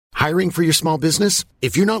Hiring for your small business?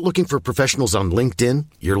 If you're not looking for professionals on LinkedIn,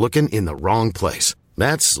 you're looking in the wrong place.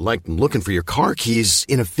 That's like looking for your car keys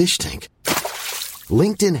in a fish tank.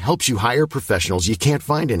 LinkedIn helps you hire professionals you can't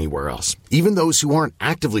find anywhere else, even those who aren't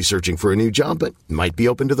actively searching for a new job but might be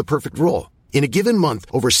open to the perfect role. In a given month,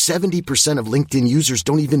 over 70% of LinkedIn users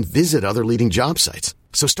don't even visit other leading job sites.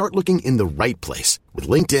 So start looking in the right place. With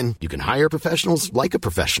LinkedIn, you can hire professionals like a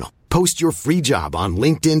professional. Post your free job on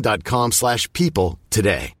linkedin.com/people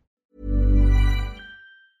today.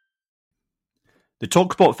 The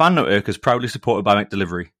TalkSport Fan Network is proudly supported by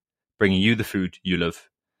McDelivery, bringing you the food you love.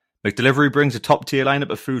 McDelivery brings a top-tier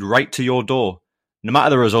lineup of food right to your door. No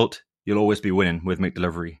matter the result, you'll always be winning with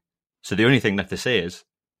McDelivery. So the only thing left to say is,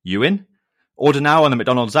 you in? Order now on the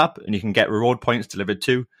McDonald's app and you can get reward points delivered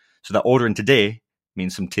too, so that ordering today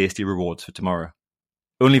means some tasty rewards for tomorrow.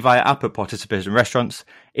 Only via app at participating restaurants,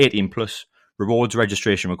 18 plus, rewards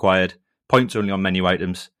registration required, points only on menu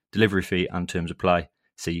items, delivery fee and terms apply.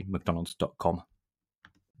 See mcdonalds.com.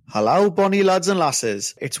 Hello, bonny lads and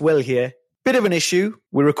lasses. It's Will here. Bit of an issue.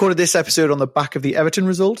 We recorded this episode on the back of the Everton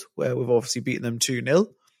result, where we've obviously beaten them 2-0.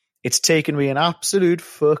 It's taken me an absolute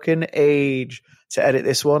fucking age to edit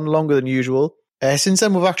this one, longer than usual. Since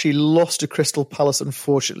then, we've actually lost to Crystal Palace,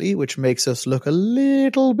 unfortunately, which makes us look a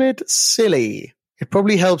little bit silly. It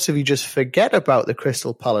probably helps if you just forget about the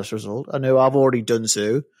Crystal Palace result. I know I've already done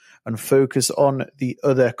so, and focus on the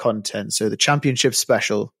other content. So the Championship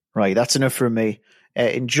special. Right, that's enough from me.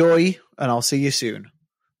 Enjoy, and I'll see you soon.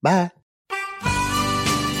 Bye.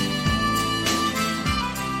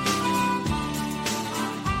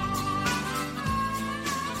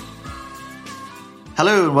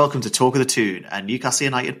 Hello and welcome to Talk of the Toon, a Newcastle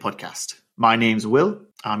United podcast. My name's Will.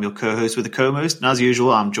 I'm your co-host with the co-most, and as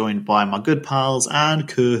usual, I'm joined by my good pals and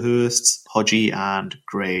co-hosts, Hodgie and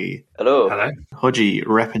Gray. Hello. Hello. Hodgie,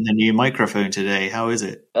 repping the new microphone today. How is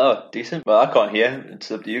it? Oh, decent. Well, I can't hear.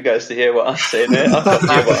 It's up to you guys to hear what I'm saying there. I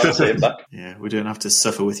can't hear what I'm saying back. Yeah, we don't have to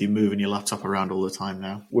suffer with you moving your laptop around all the time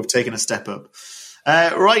now. We've taken a step up.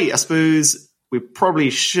 Right, I suppose we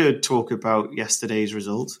probably should talk about yesterday's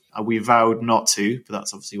result. We vowed not to, but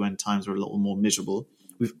that's obviously when times were a little more miserable.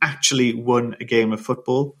 We've actually won a game of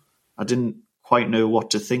football. I didn't quite know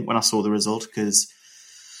what to think when I saw the result because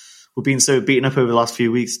we've been so beaten up over the last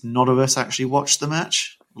few weeks. None of us actually watched the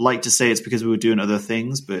match. I'd like to say it's because we were doing other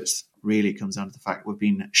things, but really it comes down to the fact we've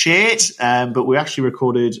been shit. But we actually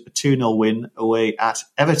recorded a 2-0 win away at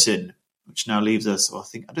Everton, which now leaves us, I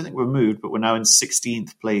don't think we're moved, but we're now in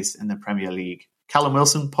 16th place in the Premier League. Callum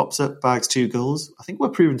Wilson pops up, bags 2 goals. I think we're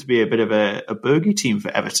proven to be a bit of a bogey team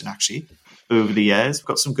for Everton, actually, over the years. We've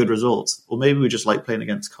got some good results. Or maybe we just like playing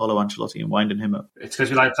against Carlo Ancelotti and winding him up. It's because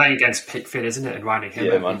we like playing against Pickford, isn't it? And winding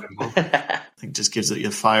him up even more. I think it just gives it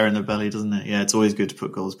your fire in the belly, doesn't it? Yeah, it's always good to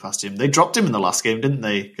put goals past him. They dropped him in the last game, didn't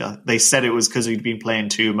they? They said it was because he'd been playing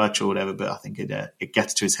too much or whatever, but I think it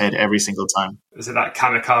gets to his head every single time. Was it that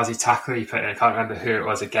kamikaze tackle he put in? I can't remember who it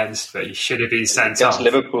was against, but he should have been sent against off.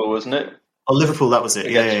 Liverpool, wasn't it? Oh, Liverpool, that was it.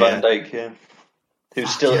 Against Van Dijk, yeah. Who's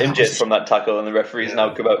still injured from that tackle, and the referee's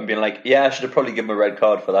now come out and been like, yeah, I should have probably given him a red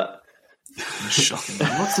card for that. Shocking.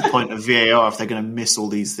 What's the point of VAR if they're going to miss all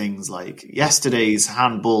these things? Like yesterday's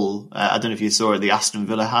handball, I don't know if you saw it, the Aston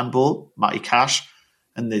Villa handball, Matty Cash,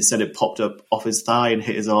 and they said it popped up off his thigh and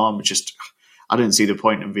hit his arm. I don't see the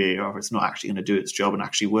point in VAR if it's not actually going to do its job and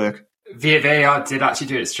actually work. VAR did actually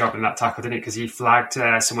do its job in that tackle, didn't it? Because he flagged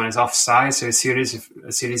someone as offside. So as soon as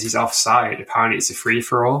he's offside, apparently it's a free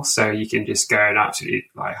for all. So you can just go and absolutely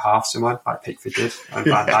half someone, like Pickford did and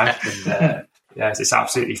Van Dijk. And it's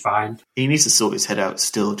absolutely fine. He needs to sort his head out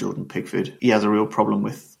still, Jordan Pickford. He has a real problem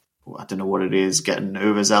with, I don't know what it is, getting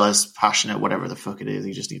overzealous, passionate, whatever the fuck it is.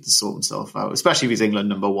 He just needs to sort himself out, especially if he's England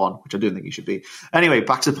number 1, which I don't think he should be. Anyway,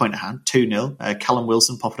 back to the point at hand, 2-0. Callum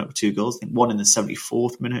Wilson popping up with 2 goals, I think one in the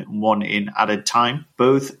 74th minute and one in added time.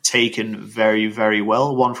 Both taken very, very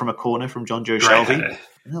well. One from a corner from John Joe Shelby.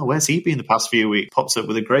 Oh, where's he been the past few weeks? Pops up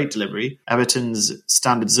with a great delivery. Everton's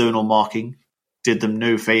standard zonal marking did them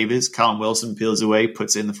no favours. Callum Wilson peels away,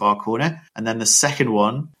 puts it in the far corner. And then the second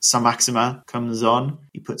one, Saint-Maximin comes on.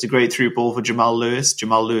 He puts a great through ball for Jamal Lewis.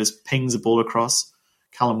 Jamal Lewis pings the ball across.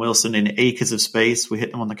 Callum Wilson in acres of space. We hit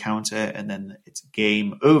them on the counter, and then it's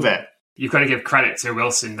game over. You've got to give credit to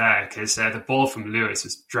Wilson there because the ball from Lewis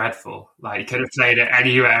was dreadful. He could have played it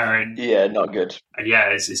anywhere. And yeah, not good. And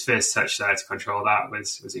his first touch there to control that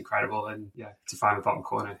was incredible. And to find the bottom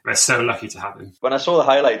corner. We're so lucky to have him. When I saw the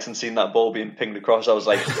highlights and seen that ball being pinged across, I was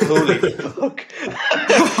like, holy fuck.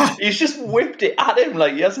 He's just whipped it at him.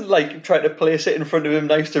 He hasn't tried to place it in front of him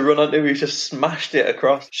nice to run onto. He's just smashed it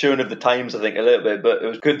across. Showing of the times, I think, a little bit. But it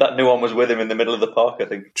was good that no one was with him in the middle of the park, I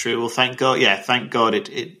think. True. Well, thank God. Yeah, thank God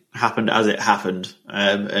it happened as it happened,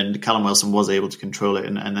 and Callum Wilson was able to control it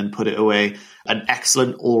and then put it away. An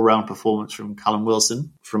excellent all-round performance from Callum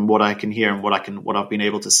Wilson, from what I can hear and what I've been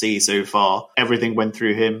able to see so far. Everything went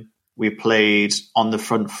through him. We played on the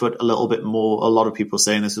front foot a little bit more. A lot of people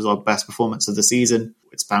saying this was our best performance of the season.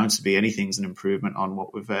 It's bound to be. Anything's an improvement on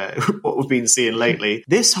what we've been seeing lately.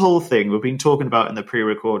 This whole thing we've been talking about in the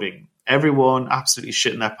pre-recording. Everyone absolutely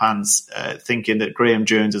shitting their pants, thinking that Graham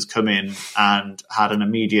Jones has come in and had an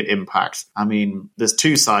immediate impact. I mean, there's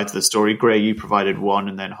two sides to the story. Gray, you provided one,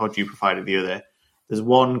 and then Hodge, you provided the other. There's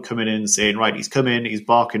one coming in saying, right, he's come in, he's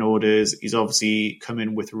barking orders, he's obviously come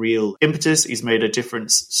in with real impetus, he's made a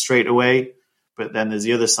difference straight away. But then there's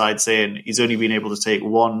the other side saying he's only been able to take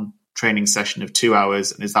one training session of 2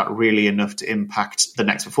 hours, and is that really enough to impact the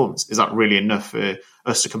next performance? Is that really enough for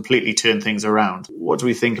us to completely turn things around? What do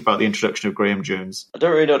we think about the introduction of Graham Jones? I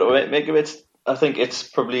don't really know what to make of it. I think it's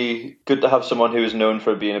probably good to have someone who is known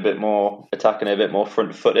for being a bit more attacking, a bit more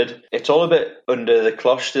front-footed. It's all a bit under the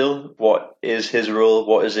cloche still. What is his role?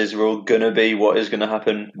 What is his role going to be? What is going to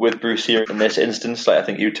happen with Bruce here in this instance? Like I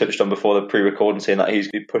think you touched on before the pre-recording, saying that he's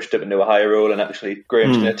been pushed up into a higher role and actually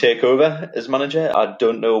Graham's going to take over as manager. I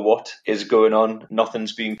don't know what is going on.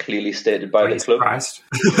 Nothing's been clearly stated by the club.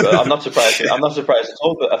 I'm not surprised. I'm not surprised at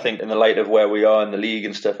all, but I think in the light of where we are in the league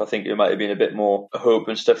and stuff, I think there might have been a bit more hope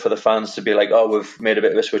and stuff for the fans to be like, oh, we've made a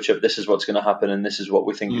bit of a switch up, this is what's going to happen and this is what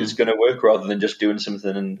we think is going to work, rather than just doing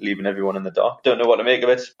something and leaving everyone in the dark. Don't know what to make of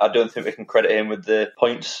it. I don't think we can credit him with the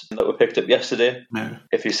points that were picked up yesterday. No.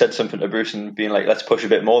 If he said something to Bruce and being like, let's push a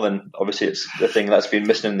bit more, then obviously it's the thing that's been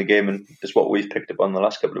missing in the game and it's what we've picked up on the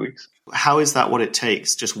last couple of weeks. How is that what it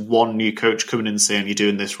takes? Just one new coach coming in saying you're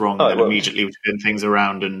doing this wrong, and then immediately we turn things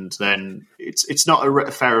around, and then it's not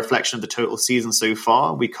a fair reflection of the total season so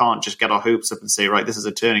far. We can't just get our hopes up and say, right, this is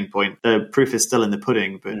a turning point. The proof is still in the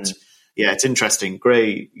pudding, but yeah, it's interesting.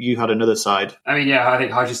 Gray, you had another side. I mean, yeah, I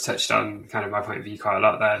think I just touched on kind of my point of view quite a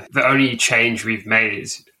lot there. The only change we've made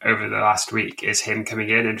over the last week is him coming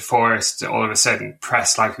in and for us to all of a sudden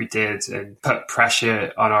press like we did and put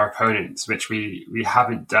pressure on our opponents, which we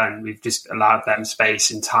haven't done. We've just allowed them space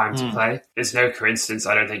and time to play. It's no coincidence,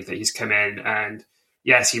 I don't think, that he's come in and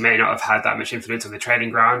yes, he may not have had that much influence on the training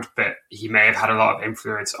ground, but he may have had a lot of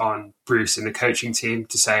influence on Bruce and the coaching team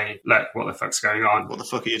to say, look, what the fuck's going on? What the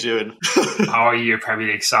fuck are you doing? How are you a Premier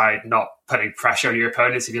League side not putting pressure on your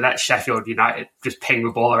opponents? If you let Sheffield United just ping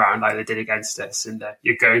the ball around like they did against us, and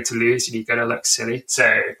you're going to lose and you're going to look silly.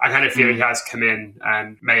 So I kind of feel he has come in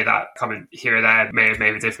and made that comment here or there, may have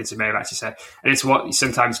made a difference and may have actually said. And it's what you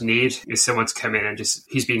sometimes need, is someone to come in and just,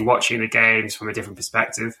 he's been watching the games from a different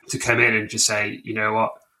perspective, to come in and just say, you know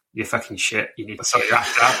what, you're fucking shit. You need to sort your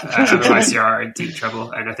act out. Otherwise, you are in deep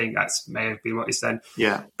trouble. And I think that's may have been what he's done.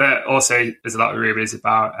 Yeah. But also, there's a lot of rumours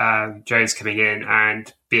about Jones coming in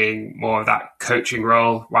and being more of that coaching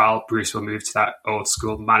role, while Bruce will move to that old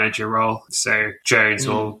school manager role. So Jones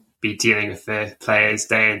will be dealing with the players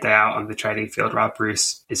day in, day out on the training field, while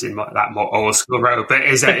Bruce is in that more old school role, but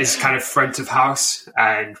is kind of front of house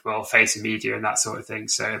and will face the media and that sort of thing.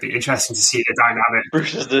 So it'll be interesting to see the dynamic.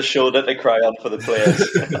 Bruce is the shoulder to cry on for the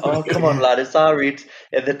players. Oh, come on, lad, it's sorry.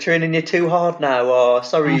 They're training you too hard now. Oh,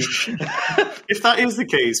 sorry. If that is the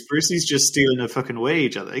case, Brucey's just stealing a fucking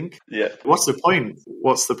wage, I think. Yeah. What's the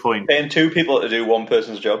point? Paying two people to do one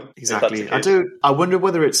person's job. Exactly. I wonder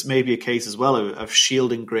whether it's maybe a case as well of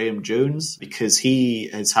shielding Graham Jones, because he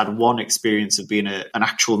has had one experience of being an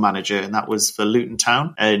actual manager, and that was for Luton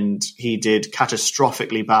Town, and he did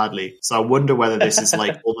catastrophically badly. So I wonder whether this is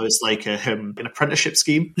like almost like an apprenticeship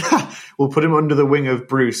scheme. We'll put him under the wing of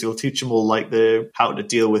Bruce. He'll teach him all like how to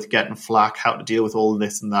deal with getting flack, how to deal with all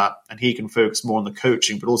this and that, and he can focus more on the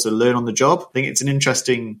coaching, but also learn on the job. I think it's an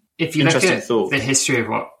interesting thought. If you look at the history of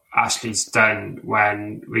what Ashley's done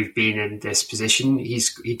when we've been in this position,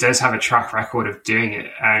 he does have a track record of doing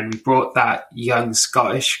it, and we brought that young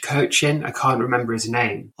Scottish coach in. I can't remember his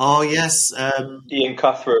name. Oh yes, Ian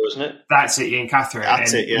Cathro, isn't it? That's it, Ian Cathro.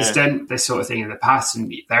 That's it. Yeah. He's done this sort of thing in the past,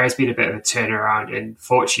 and there has been a bit of a turnaround in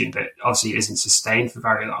fortune, but obviously it isn't sustained for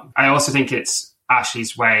very long. I also think it's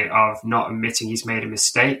Ashley's way of not admitting he's made a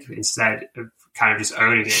mistake, instead of kind of just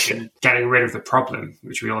owning it and getting rid of the problem,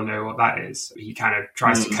 which we all know what that is. He kind of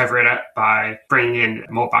tries to cover it up by bringing in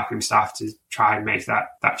more backroom staff to try and make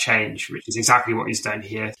that change, which is exactly what he's done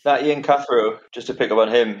here. That Ian Cathro, just to pick up on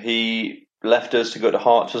him, he left us to go to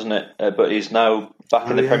Hearts, wasn't it? But he's now back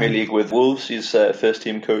in the Premier League with Wolves. He's first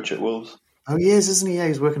team coach at Wolves. Oh, he is, isn't he? Yeah,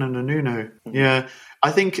 he's working under Nuno. Yeah,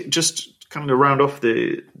 I think just Kind of round off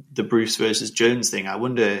the Bruce versus Jones thing, I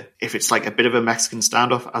wonder if it's like a bit of a Mexican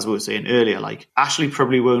standoff, as we were saying earlier. Like, Ashley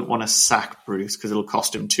probably won't want to sack Bruce because it'll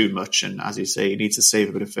cost him too much. And as you say, he needs to save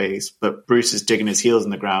a bit of face. But Bruce is digging his heels in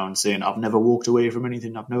the ground saying, I've never walked away from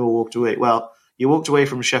anything. I've never walked away. Well, you walked away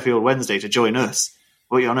from Sheffield Wednesday to join us.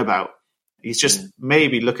 What are you on about? He's just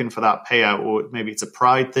maybe looking for that payout, or maybe it's a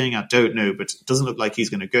pride thing. I don't know, but it doesn't look like he's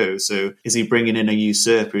going to go. So is he bringing in a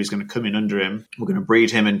usurper who's going to come in under him? We're going to breed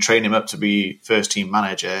him and train him up to be first team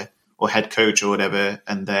manager or head coach or whatever,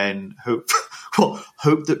 and then hope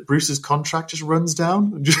that Bruce's contract just runs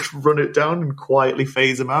down and just run it down and quietly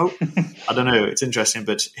phase him out. I don't know. It's interesting,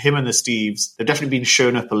 but him and the Steves, they've definitely been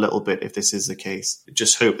shown up a little bit if this is the case.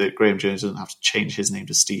 Just hope that Graham Jones doesn't have to change his name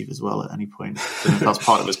to Steve as well at any point. I don't know if that's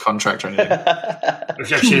part of his contract or anything. I'm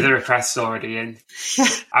sure the request's already in.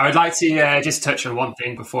 I would like to just touch on one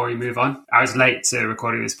thing before we move on. I was late to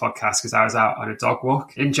recording this podcast because I was out on a dog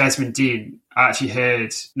walk. In Jesmond Dean, I actually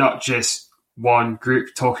heard not just one group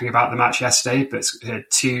talking about the match yesterday, but heard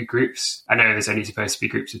two groups. I know there's only supposed to be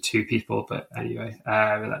groups of two people, but anyway,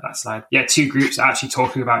 we'll let that slide. Yeah, two groups actually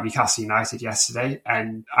talking about Newcastle United yesterday,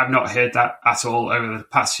 and I've not heard that at all over the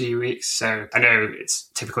past few weeks. So I know it's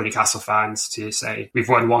typical Newcastle fans to say we've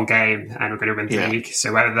won one game and we're going to win the league.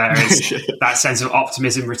 So whether there is that sense of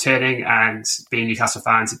optimism returning, and being Newcastle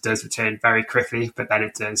fans, it does return very quickly, but then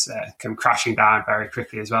it does come crashing down very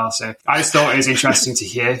quickly as well. So I just thought it was interesting to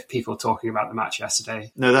hear people talking about the match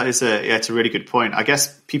yesterday. No, that is it's a really good point. I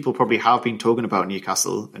guess people probably have been talking about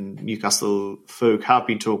Newcastle, and Newcastle folk have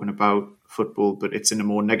been talking about football, but it's in a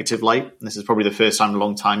more negative light. And this is probably the first time in a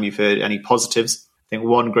long time you've heard any positives. I think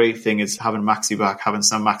one great thing is having Maxi back, having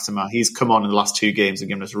Sam Maxima. He's come on in the last two games and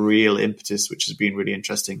given us real impetus, which has been really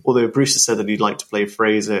interesting. Although Bruce has said that he'd like to play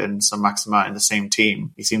Fraser and Sam Maxima in the same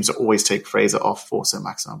team, he seems to always take Fraser off for Sam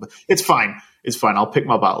Maxima. But it's fine. It's fine. I'll pick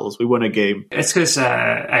my battles. We won a game. It's because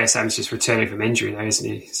ASM's just returning from injury, though, isn't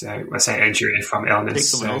he? So let's say injury from illness. Take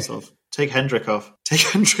someone else off. Take Hendrick off. Take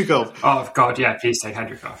Hendrick off. Oh, God, yeah, please take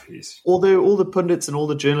Hendrick off, please. Although all the pundits and all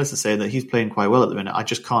the journalists are saying that he's playing quite well at the minute, I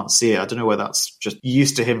just can't see it. I don't know whether that's just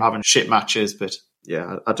used to him having shit matches, but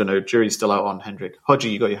yeah, I don't know. Jury's still out on Hendrick.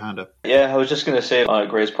 Hodgie, you got your hand up. Yeah, I was just going to say, on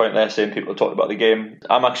Gray's point there, saying people talked about the game.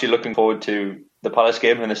 I'm actually looking forward to the Palace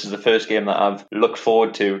game, and this is the first game that I've looked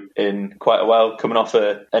forward to in quite a while, coming off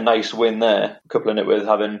a nice win there, coupling it with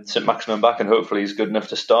having St Maximin back, and hopefully he's good enough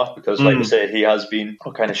to start, because like I say, he has been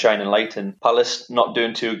a kind of shining light, and Palace not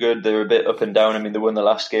doing too good. They're a bit up and down. I mean, they won the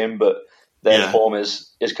last game, but their form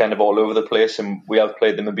is kind of all over the place, and we have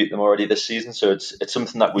played them and beat them already this season, so it's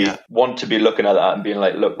something that we want to be looking at that and being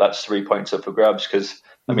like, look, that's 3 points up for grabs, because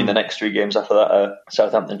I mean, the next three games after that are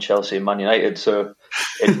Southampton, Chelsea and Man United, so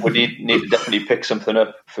we need to definitely pick something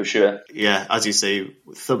up for sure. Yeah, as you say,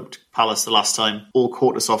 thumped Palace the last time, all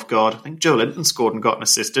caught us off guard. I think Joe Linton scored and got an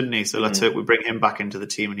assist, didn't he? So let's hope we bring him back into the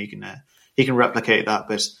team and he can replicate that,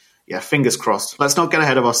 but yeah, fingers crossed. Let's not get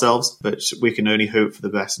ahead of ourselves, but we can only hope for the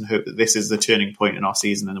best and hope that this is the turning point in our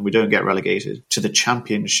season and we don't get relegated to the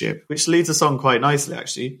Championship, which leads us on quite nicely,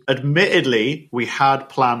 actually. Admittedly, we had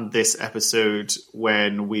planned this episode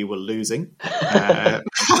when we were losing.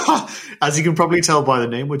 As you can probably tell by the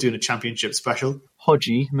name, we're doing a Championship special.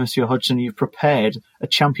 Hodgie, Monsieur Hodgson, you've prepared a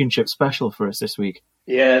Championship special for us this week.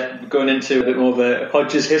 Yeah, going into a bit more of a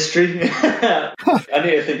Hodges history. I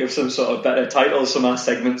need to think of some sort of better titles for my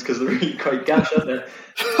segments because they're really quite gash, aren't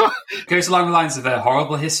they? Goes along the lines of a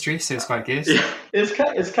horrible history, so it's quite good. Yeah, it's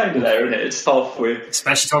kind of there, isn't it? It's halfway.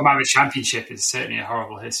 Especially talking about the Championship is certainly a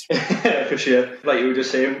horrible history. For sure. Like you were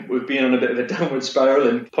just saying, we've been on a bit of a downward spiral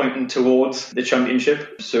and pointing towards the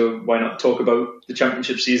Championship. So why not talk about the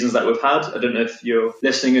Championship seasons that we've had? I don't know if you're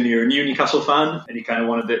listening and you're a new Newcastle fan and you kind of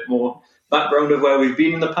want a bit more background of where we've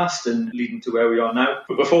been in the past and leading to where we are now.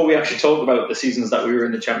 But before we actually talk about the seasons that we were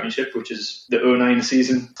in the Championship, which is the 09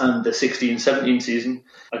 season and the 16-17 season,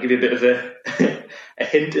 I'll give you a bit of a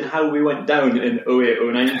hint in how we went down in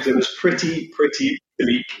 08-09, because it was pretty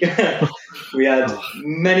bleak. We had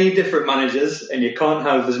many different managers, and you can't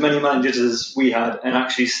have as many managers as we had and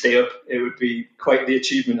actually stay up. It would be quite the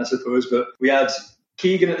achievement, I suppose. But we had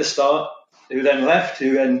Keegan at the start, who then left,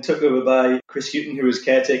 who then took over by Chris Hughton, who was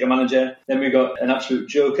caretaker manager. Then we got an absolute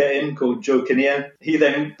joker in called Joe Kinnear. He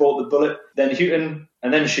then bought the bullet. Then Hughton,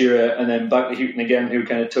 and then Shearer, and then back to Hughton again, who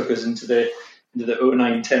kind of took us into the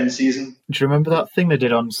 09-10 season. Do you remember that thing they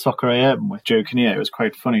did on Soccer AM with Joe Kinnear? It was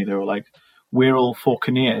quite funny. They were like, we're all for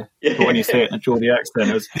Kinnear. But when you say it in a Geordie accent,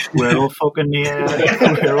 it was, we're all for Kinnear.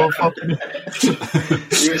 We're all for Kinnear.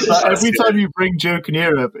 Every time you bring Joe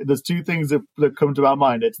Kinnear up, there's two things that come to our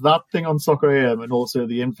mind. It's that thing on Soccer AM and also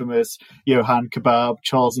the infamous Johan Kebab,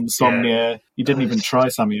 Charles Insomnia, He didn't even try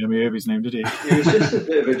Sammy Omiyobi's name, did he? He was just a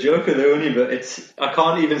bit of a joker, though, only. But I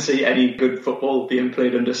can't even see any good football being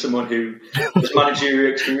played under someone who was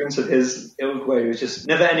managerial experience of his ilk, where he was just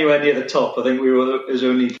never anywhere near the top. I think it was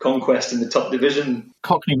only Conquest in the top division.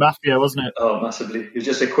 Cockney Mafia, wasn't it? Oh, massively. It was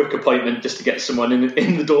just a quick appointment just to get someone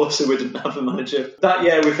in the door, so we didn't have a manager. That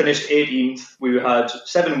year we finished 18th. We had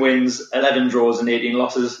 7 wins, 11 draws and 18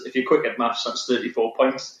 losses. If you're quick at maths, that's 34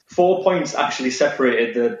 points. 4 points actually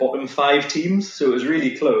separated the bottom 5 teams, so it was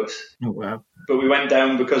really close. Oh, wow. But we went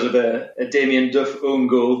down because of a Damien Duff own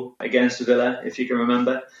goal against Villa, if you can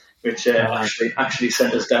remember, which actually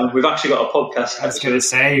sent us down. We've actually got a podcast. I was going to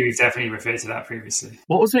say, we've definitely referred to that previously.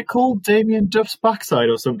 What was it called? Damien Duff's backside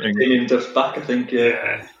or something? Damien Duff's back, I think,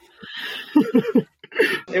 yeah.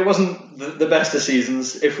 It wasn't the best of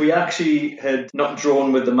seasons. If we actually had not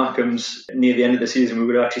drawn with the Mackhams near the end of the season, we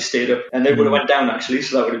would have actually stayed up, and they would have went down actually.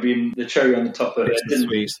 So that would have been the cherry on the top. But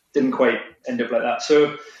it didn't quite end up like that.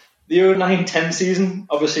 So the 09-10 season,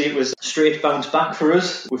 obviously, it was straight bounce back for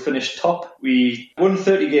us. We finished top. We won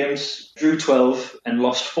 30 games, drew 12, and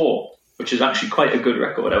lost 4. Which is actually quite a good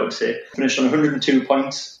record, I would say. Finished on 102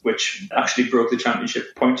 points, which actually broke the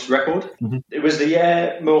championship points record. Mm-hmm. It was the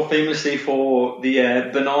year more famously for the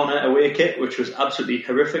banana away kit, which was absolutely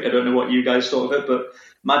horrific. I don't know what you guys thought of it, but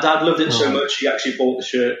my dad loved it so much, he actually bought the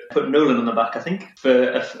shirt, put Nolan on the back, I think,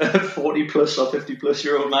 for a 40 plus or 50 plus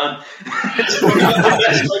year old man. It's probably not the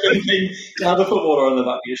best looking thing to have a footballer on the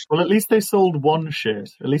back. Well, at least they sold one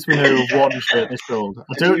shirt. At least we know of one shirt they sold.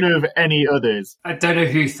 I don't know of any others. I don't know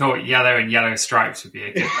who thought yellow and yellow stripes would be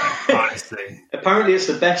a good thing, honestly. Apparently it's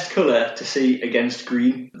the best colour to see against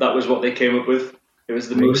green. That was what they came up with. It was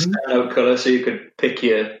the most standout colour, so you could pick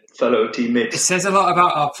your fellow teammates. It says a lot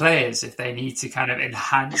about our players if they need to kind of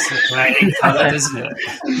enhance the playing colour, doesn't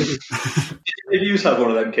it? Did you have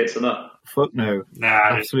one of them kits or not? Fuck no. No,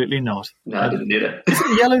 absolutely not. No, I didn't need it.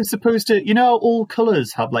 Isn't yellow supposed to, you know, all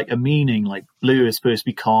colours have like a meaning, like blue is supposed to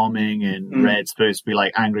be calming and red's supposed to be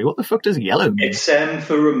like angry. What the fuck does yellow mean? It's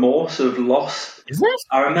for remorse of loss. Is it?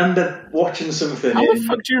 I remember watching something. How the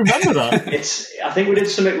fuck do you remember that? I think we did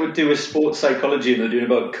something to do with sports psychology, and they're doing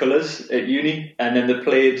about colours at uni, and then they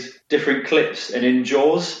played different clips, and in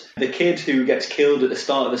Jaws, the kid who gets killed at the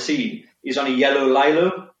start of the scene is on a yellow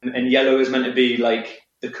lilo, and yellow is meant to be like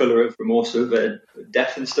the colour of remorse of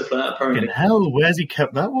death and stuff like that, apparently. In hell, where's he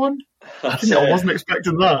kept that one? I wasn't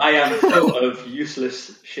expecting that. I am full of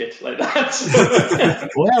useless shit like that.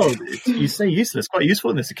 Well, you say useless, quite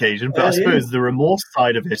useful on this occasion, but I suppose the remorse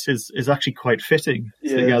side of it is actually quite fitting,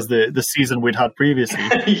 seeing as the season we'd had previously.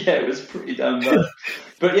 Yeah, it was pretty damn bad.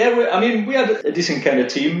 But yeah, we had a decent kind of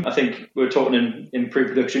team. I think we were talking in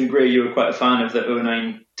pre-production. Gray, you were quite a fan of the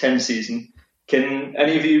 09-10 season. Can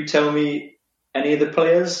any of you tell me any of the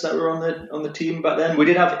players that were on the team back then? We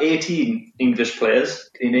did have 18 English players.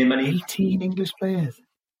 Can you name any? 18 English players.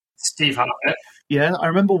 Steve Harper. Yeah, I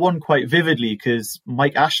remember one quite vividly because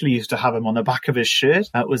Mike Ashley used to have him on the back of his shirt.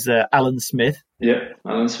 That was Alan Smith. Yeah,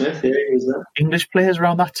 Alan Smith. Yeah, he was there. English players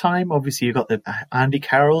around that time. Obviously, you got the Andy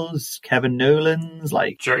Carrolls, Kevin Nolans,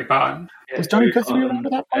 like Joey Barton. Was Danny Guthrie around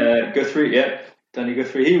at that point? Guthrie, yeah. Danny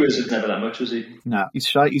Guthrie, he was never that much, was he? No, he's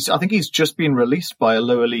shy. I think he's just been released by a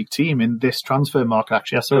lower league team in this transfer market,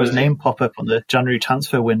 actually. I saw his name pop up on the January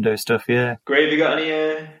transfer window stuff, yeah. Gray, have you got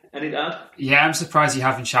any to add? Yeah, I'm surprised you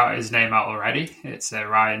haven't shouted his name out already. It's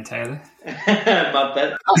Ryan Taylor. My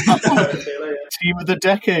bet. Team of the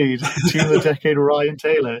decade. Team of the decade, Ryan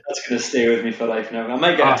Taylor. That's going to stay with me for life now. I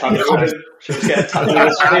might get a tattoo. Should we get a tattoo of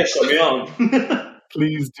his face on my arm?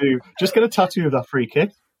 Please do. Just get a tattoo of that free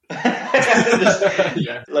kick.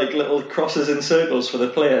 Like little crosses in circles for the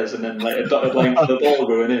players and then like a dotted line for the ball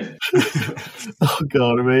going in. Oh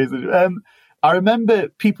god, amazing. I remember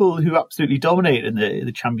people who absolutely dominated in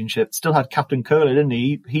the championship still had Captain Kohler, didn't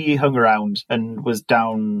he? He hung around and was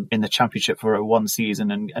down in the championship for one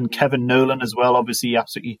season, and Kevin Nolan as well, obviously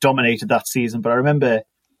absolutely dominated that season. But I remember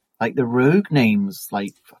like the rogue names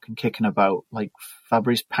like fucking kicking about, like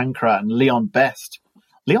Fabrice Pancrat and Leon Best.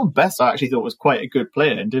 Leon Best I actually thought was quite a good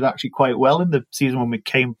player and did actually quite well in the season when we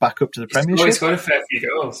came back up to the Premiership. He's got a fair few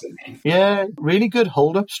goals, hasn't he? Yeah, really good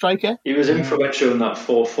hold-up striker. He was influential in that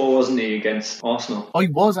 4-4, wasn't he, against Arsenal? Oh, he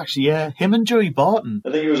was actually, yeah. Him and Joey Barton.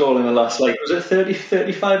 I think he was all in the last, was it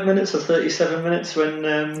 35 minutes or 37 minutes when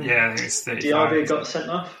yeah, I think it's 35. Diaby got sent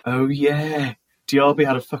off? Oh, yeah. Diaby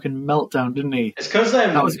had a fucking meltdown, didn't he? It's because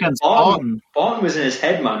that was against Barton. Barton was in his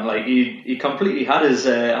head, man. Like he completely had his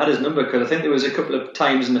number. Because I think there was a couple of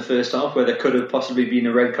times in the first half where there could have possibly been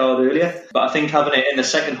a red card earlier. But I think having it in the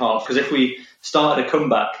second half, because if we started a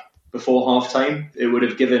comeback before half time. It would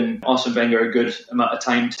have given Arsene Wenger a good amount of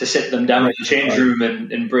time to sit them down in the change room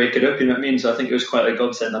and break it up, you know what I mean? So I think it was quite a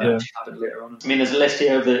godsend that actually happened later on. I mean, there's a list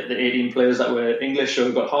here of the 18 players that were English. So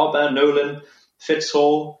we've got Harper, Nolan,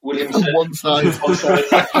 Fitzhall, Williamson, one side.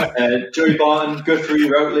 Joey Barton, Guthrie,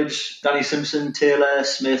 Routledge, Danny Simpson, Taylor,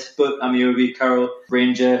 Smith, Butt, Amiobi, Carroll,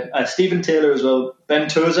 Ranger, Stephen Taylor as well, Ben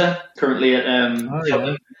Tozer, currently at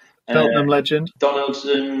Cheltenham legend.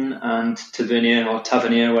 Donaldson and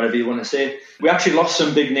Tavernier, whatever you want to say. We actually lost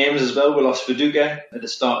some big names as well. We lost Viduka at the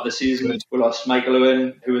start of the season. Good. We lost Michael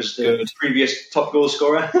Owen, who was the previous top goal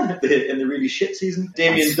scorer in the really shit season.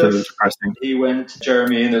 Damien Duff, he went.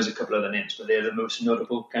 Jeremy, and there's a couple other names, but they're the most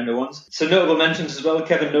notable kind of ones. So notable mentions as well,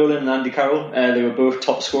 Kevin Nolan and Andy Carroll. They were both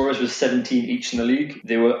top scorers with 17 each in the league.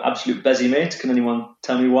 They were absolute busy mates. Can anyone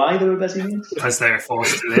tell me why they were busy mates? Because they were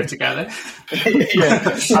forced to live together.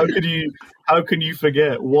 How can you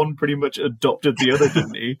forget? One pretty much adopted the other,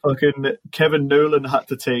 didn't he? Fucking Kevin Nolan had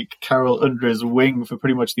to take Carroll under his wing for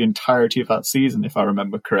pretty much the entirety of that season, if I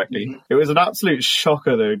remember correctly. Mm-hmm. It was an absolute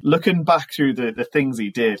shocker, though. Looking back through the things he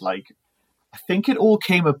did, I think it all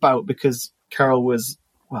came about because Carroll was,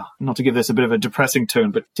 well, not to give this a bit of a depressing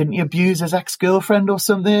tone, but didn't he abuse his ex-girlfriend or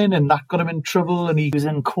something? And that got him in trouble and he was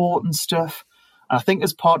in court and stuff. And I think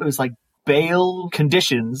as part of his, bail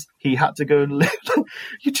conditions, he had to go and live.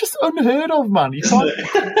 You're just unheard of, man. You can't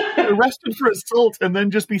get arrested for assault and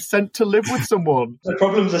then just be sent to live with someone. The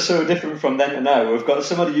problems are so different from then to now. We've got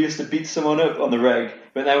somebody who used to beat someone up on the reg,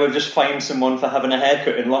 but now we've just fined someone for having a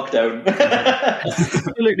haircut in lockdown.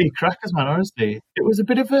 Absolutely crackers, man, honestly. It was a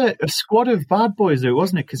bit of a squad of bad boys, though,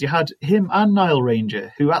 wasn't it? Because you had him and Niall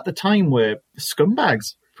Ranger, who at the time were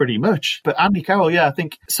scumbags. Pretty much. But Andy Carroll, I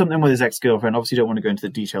think something with his ex-girlfriend, obviously don't want to go into the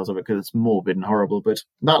details of it because it's morbid and horrible, but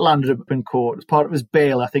that landed up in court. As part of his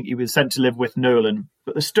bail, I think he was sent to live with Nolan.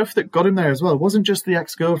 But the stuff that got him there as well wasn't just the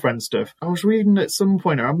ex-girlfriend stuff. I was reading at some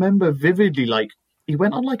point, I remember vividly, he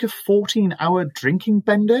went on a 14-hour drinking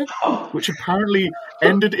bender, which apparently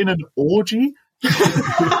ended in an orgy.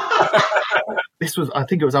 This was, I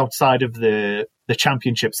think it was outside of the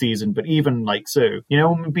championship season, but even when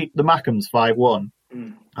we beat the Mackhams 5-1,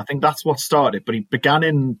 I think that's what started, but he began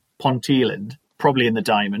in Ponteland, probably in the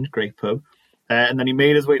Diamond, great pub, and then he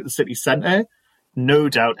made his way to the city centre, no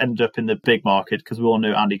doubt ended up in the big market, because we all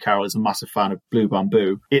know Andy Carroll is a massive fan of Blue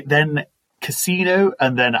Bamboo. It then casino,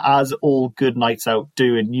 and then as all good nights out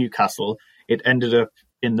do in Newcastle, it ended up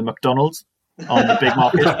in the McDonald's on the big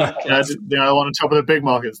market. On top of the big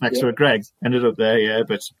markets next to a Greg's. Ended up there,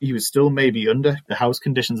 but he was still maybe under the house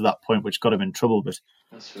conditions at that point, which got him in trouble. But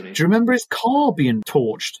that's funny. Do you remember his car being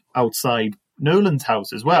torched outside Nolan's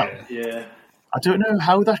house as well? Yeah. I don't know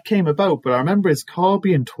how that came about, but I remember his car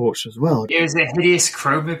being torched as well. It was a hideous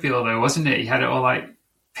Chromobile, though, wasn't it? He had it all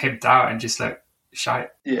pimped out and just shite.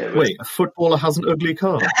 Yeah. Wait, a footballer has an ugly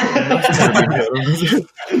car?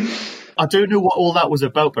 I don't know what all that was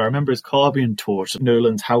about, but I remember his car being torched,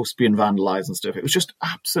 Nolan's house being vandalised and stuff. It was just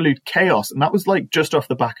absolute chaos. And that was just off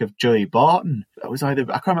the back of Joey Barton. That was either,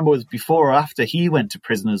 I can't remember if it was before or after he went to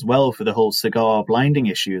prison as well for the whole cigar blinding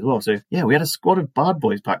issue as well. So we had a squad of bad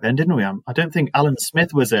boys back then, didn't we? I don't think Alan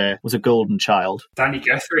Smith was a golden child. Danny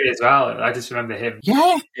Guthrie as well. I just remember him.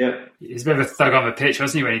 Yeah. He's a bit of a thug on the pitch,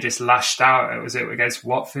 wasn't he, when he just lashed out? Was it against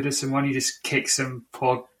Watford or someone? He just kicked some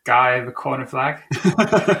poor guy over corner flag.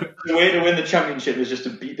 The way to win the championship is just to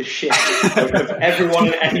beat the shit out of everyone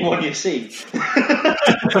and anyone you see.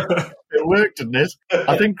 It worked, didn't it?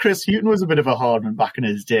 I think Chris Hughton was a bit of a hard man back in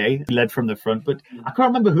his day. He led from the front, but I can't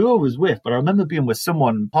remember who I was with, but I remember being with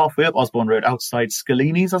someone halfway up Osborne Road outside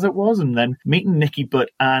Scalini's, as it was, and then meeting Nicky Butt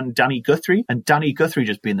and Danny Guthrie, and Danny Guthrie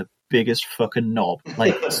just being the biggest fucking knob.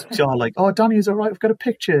 Oh, Danny's all right, we've got a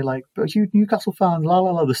picture, huge Newcastle fans, la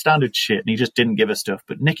la la, the standard shit, and he just didn't give a stuff.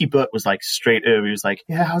 But Nicky Butt was straight over. He was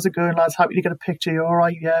yeah, how's it going, lads? Happy to get a picture. You all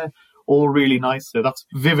right? Yeah. All really nice. So that's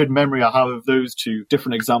vivid memory I have of those two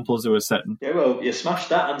different examples that were setting. Yeah, well, you smashed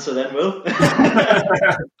that answer then, Will.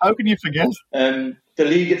 How can you forget? The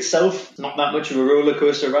league itself, not that much of a roller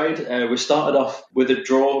coaster ride. We started off with a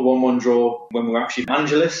draw, 1-1 draw, when we were actually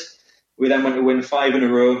Angeles. We then went to win 5 in a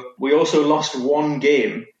row. We also lost one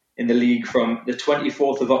game in the league from the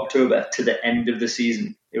 24th of October to the end of the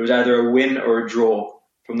season. It was either a win or a draw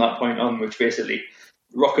from that point on, which basically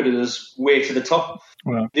rocketed us way to the top.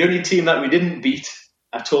 Wow. The only team that we didn't beat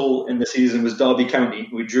at all in the season was Derby County.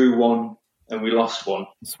 We drew 1 and we lost 1. I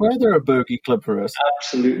swear they're a bogey club for us.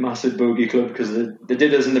 Absolute massive bogey club, because they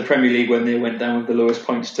did us in the Premier League when they went down with the lowest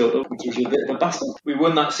points total, which was a bit of a bastard. We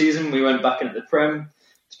won that season. We went back into the Prem,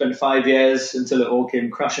 spent 5 years until it all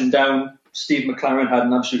came crashing down. Steve McLaren had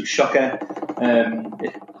an absolute shocker.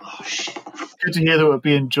 Shit. Good to hear that we're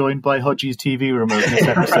being joined by Hodgie's TV remote in this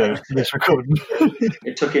episode, this recording.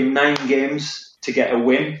 It took him 9 games to get a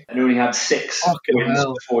win and only had 6 wins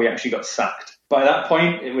before he actually got sacked. By that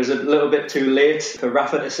point, it was a little bit too late for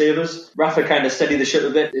Rafa to save us. Rafa kind of steadied the ship a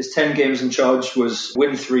bit. His 10 games in charge was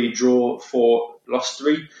win 3, draw 4, lost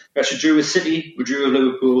 3. We actually drew with City, we drew with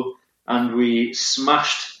Liverpool, and we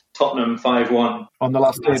smashed Tottenham 5-1. On the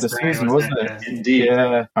last day of the season, wasn't it? Indeed.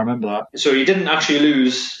 Yeah, I remember that. So he didn't actually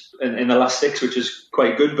lose in the last 6, which is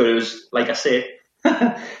quite good, but it was, like I say,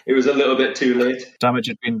 it was a little bit too late. Damage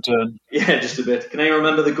had been done. Yeah, just a bit. Can I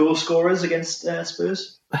remember the goal scorers against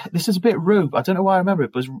Spurs? This is a bit rogue. I don't know why I remember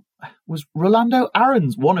it, but was Rolando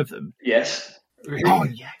Aarons one of them? Yes. Oh,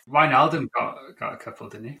 yeah. Wijnaldum got a couple,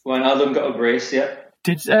 didn't he? Wijnaldum got a brace, yeah.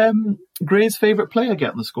 Did Gray's favourite player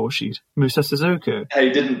get on the score sheet? Musa Sissoko? I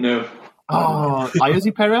didn't know. Oh,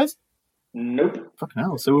 Ayoze Perez? Nope. Fucking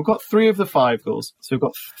hell. So we've got 3 of the 5 goals. Did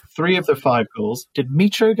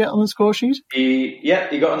Mitro get on the score sheet? He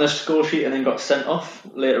got on the score sheet and then got sent off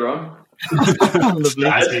later on.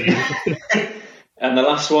 Lovely. And the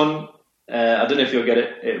last one, I don't know if you'll get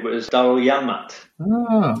it, it was Daryl Janmaat.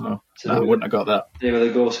 Oh, so I wouldn't have got that. They were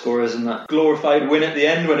the goal scorers in that glorified win at the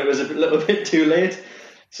end when it was a little bit too late.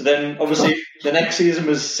 So then, obviously, the next season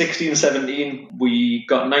was 16-17. We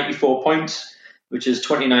got 94 points, which is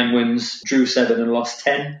 29 wins, drew 7 and lost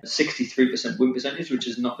 10. 63% win percentage, which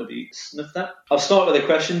is not to be sniffed at. I'll start with a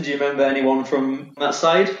question. Do you remember anyone from that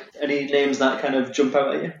side? Any names that kind of jump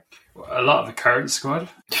out at you? A lot of the current squad.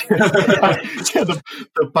 the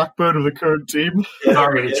backbone of the current team. It's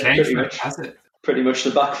not really changed much, has it? Pretty much the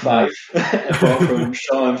back 5, apart from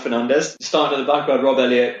Shaw and Fernandez. Starting at the back, we had Rob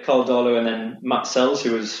Elliott, Carl Darlow, and then Matt Sells,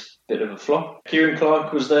 who was a bit of a flop. Kieran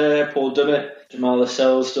Clark was there, Paul Dummett, Jamal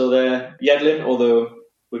Lascelles still there. Yedlin, although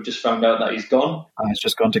we've just found out that he's gone. He's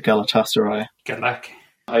just gone to Galatasaray. Good luck.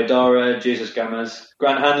 Haidara, Jesus Gamez,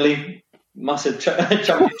 Grant Hanley, massive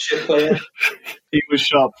championship player. He was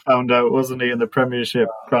sharp, found out, wasn't he, in the Premiership,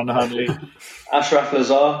 Grant Hanley. Ashraf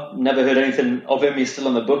Lazar, never heard anything of him. He's still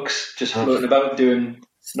on the books, just floating about, doing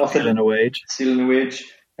nothing. Stealing a wage.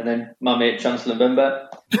 And then my mate, Chancellor Mbemba.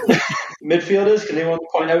 Midfielders, can anyone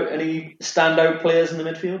point out any standout players in the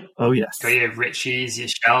midfield? Oh, yes. Got your Richies, your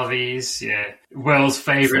Shelby's, your Will's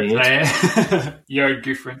favourite player, Jörg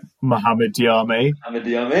Gouffrin. Mohamed Diame.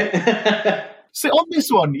 So on this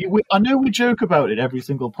one, I know we joke about it every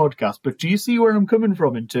single podcast, but do you see where I'm coming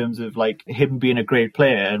from in terms of like him being a great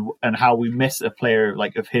player and how we miss a player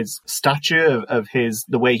like of his stature, of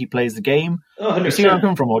the way he plays the game? Oh, do you see where I'm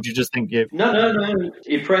coming from, or do you just think you? No.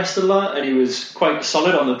 He pressed a lot and he was quite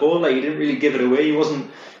solid on the ball. Like he didn't really give it away. He wasn't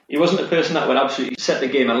a person that would absolutely set the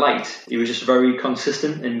game alight. He was just very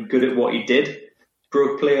consistent and good at what he did.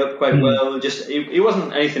 Broke play up quite well. Just he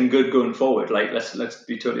wasn't anything good going forward. Like let's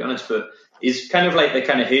be totally honest, but. He's kind of like the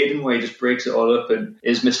kind of Hayden where he just breaks it all up and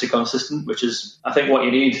is Mr. Consistent, which is, I think, what you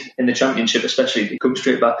need in the Championship, especially if you come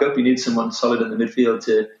straight back up. You need someone solid in the midfield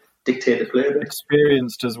to dictate the play a bit.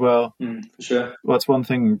 Experienced as well. For sure. Well, that's one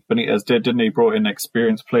thing Benitez did, didn't he? Brought in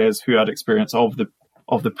experienced players who had experience of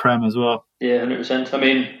the Prem as well. Yeah, 100%. I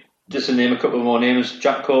mean, just to name a couple more names,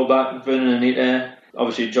 Jack Colback, Vernon Anita,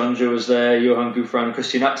 obviously John Joe was there, Johan Gouffrin,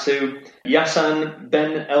 Christian Atsu, Yassan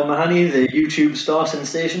Ben El Mahani, the YouTube star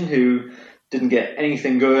sensation who didn't get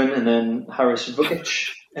anything going, and then Haris Vukic,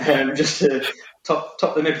 just to top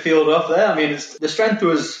the midfield off there. I mean, the strength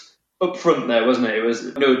was up front there, wasn't it? It was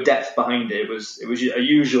no depth behind it. It was a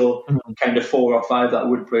usual kind of 4 or 5 that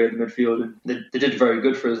would play in the midfield, and they did very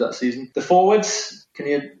good for us that season. The forwards, can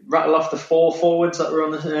you rattle off the 4 forwards that were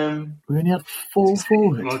on the? We only had 4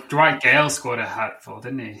 forwards. Well, Dwight Gale scored a hatful,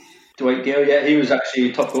 didn't he? Dwight Gale, yeah, he was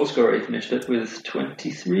actually top goal scorer. He finished it with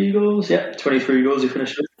 23 goals. Yeah, 23 goals he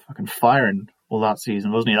finished it. Fucking firing all that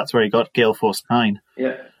season, wasn't he? That's where he got Gale Force 9.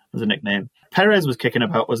 Yeah. As a nickname. Perez was kicking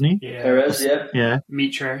about, wasn't he? Yeah. Perez, yeah. Yeah.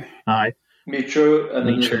 Mitro. Aye. Mitro, and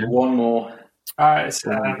then there's one more. It's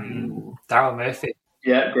Daryl Murphy.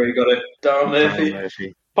 Yeah, great, got it. Daryl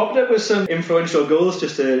Murphy. Popped up with some influential goals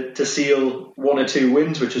just to seal 1 or 2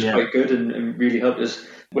 wins, which is quite good and really helped us.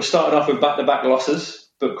 We're starting off with back-to-back losses,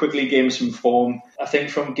 but quickly gained some form. I think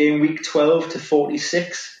from game week 12 to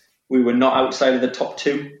 46, we were not outside of the top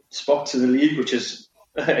 2 spots in the league, which is,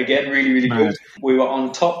 again, really, really good. We were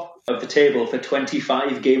on top of the table for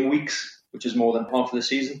 25 game weeks, which is more than half of the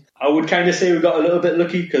season. I would kind of say we got a little bit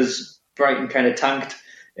lucky because Brighton kind of tanked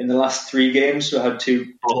in the last 3 games. So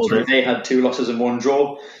they had 2 losses and 1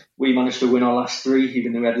 draw. We managed to win our last 3,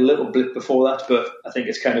 even though we had a little blip before that. But I think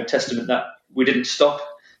it's kind of testament that we didn't stop.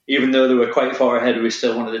 even though they were quite far ahead, we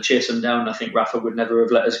still wanted to chase them down. I think Rafa would never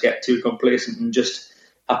have let us get too complacent and just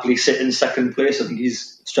happily sit in second place. I think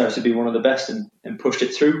he's strives to be one of the best and pushed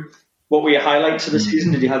it through. What were your highlights of the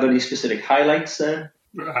season? Did you have any specific highlights there?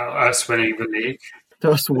 Us winning the league.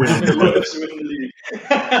 Us winning the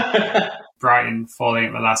league. Brighton falling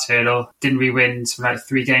at the last hurdle. Didn't we win some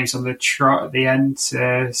 3 games on the trot at the end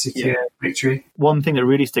to secure victory? One thing that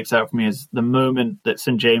really sticks out for me is the moment that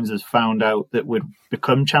St James's found out that we'd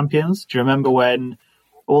become champions. Do you remember when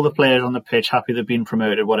all the players on the pitch happy they've been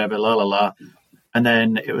promoted, whatever, la la la, and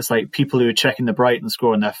then it was like people who were checking the Brighton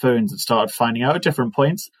score on their phones and started finding out at different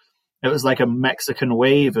points. It was like a Mexican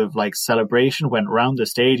wave of like celebration went around the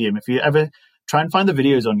stadium. If you ever try and find the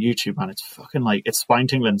videos on YouTube, man, it's fucking like, it's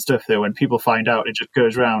spine-tingling stuff there. When people find out, it just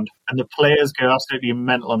goes round. And the players go absolutely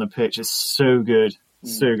mental on the pitch. It's so good.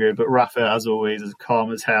 So good. But Rafa, as always, is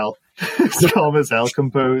calm as hell. Calm as hell,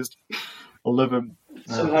 composed. I love him.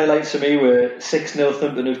 Some highlights for me were 6-0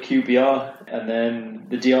 thumping of QPR, and then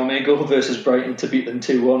the Diarmé goal versus Brighton to beat them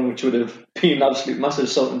 2-1, which would have been an absolute massive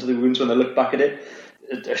salt into the wounds when I look back at it.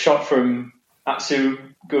 A shot from Atsu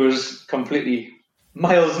goes completely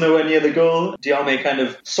miles nowhere near the goal. Diarmé kind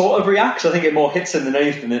of sort of reacts. I think it more hits him than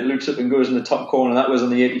anything. It loops up and goes in the top corner. That was on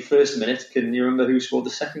the 81st minute. Can you remember who scored the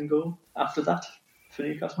second goal after that for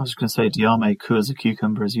Newcastle? I was just going to say Diarmé cool as a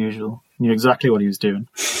cucumber as usual. Knew exactly what he was doing.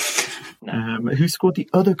 No. Who scored the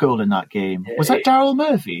other goal in that game? Was that Daryl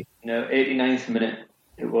Murphy? No, 89th minute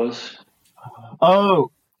it was.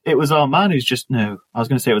 Oh, it was our man who's just... No, I was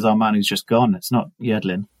going to say it was our man who's just gone. It's not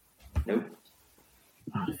Yedlin. Nope.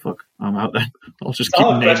 Oh, fuck. I'm out then. I'll just keep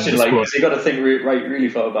naming question, the squad. You got to think really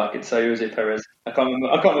far back. It's Jose Perez. I can't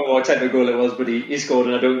remember what type of goal it was, but he scored,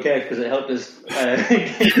 and I don't care because it helped us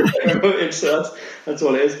get promoted. So that's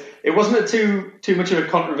all it is. It wasn't too much of a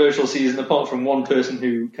controversial season, apart from one person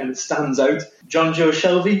who kind of stands out, John Joe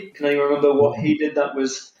Shelby. Can anyone remember what he did that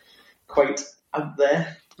was quite out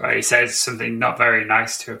there? Well, he said something not very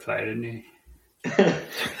nice to a player, didn't he?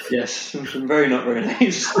 Yes, something not very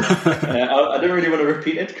nice. I don't really want to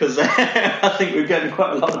repeat it because I think we're getting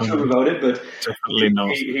quite a lot of trouble about it, but definitely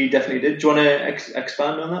not. He definitely did. Do you want to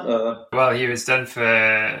expand on that? Or? Well, he was done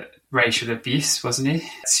for racial abuse, wasn't he?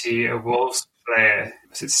 To a Wolves player.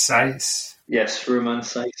 Was it Saiss? Yes, Roman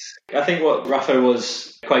Saiss. I think what Rafa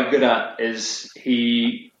was quite good at is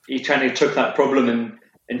he kind of took that problem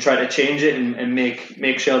and try to change it and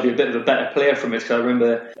make Shelby a bit of a better player from it. Because I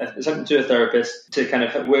remember something to a therapist to kind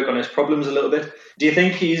of work on his problems a little bit. Do you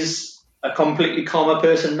think he's a completely calmer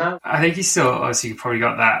person now? I think he's still obviously probably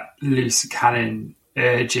got that loose cannon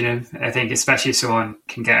urge in him. I think especially if someone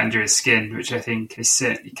can get under his skin, which I think he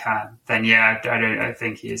certainly can, then I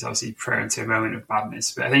think he is obviously prone to a moment of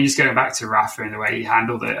madness. But I think just going back to Rafa and the way he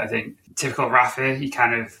handled it, I think typical Rafa, he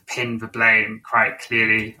kind of pinned the blame quite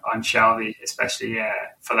clearly on Shelby, especially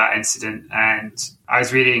for that incident. And I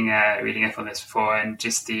was reading up on this before, and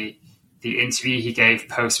just the interview he gave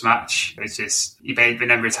post-match, it was just, he made the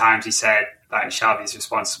number of times he said that Shelby's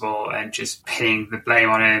responsible and just pinning the blame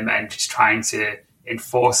on him and just trying to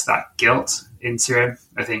enforce that guilt into him,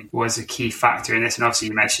 I think was a key factor in this. And obviously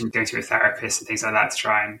you mentioned going to a therapist and things like that to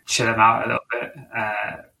try and chill him out a little bit.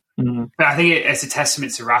 But I think it's a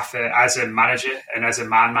testament to Rafa as a manager and as a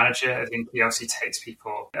man manager. I think he obviously takes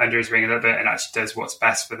people under his wing a little bit and actually does what's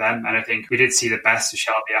best for them. And I think we did see the best of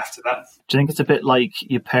Shelby after that. Do you think it's a bit like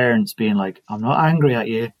your parents being like, I'm not angry at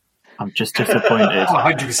you, I'm just disappointed?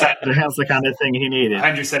 100%. That's the kind of thing he needed.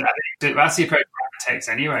 100%. I think that's the approach Rafa takes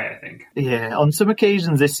anyway, I think. Yeah, on some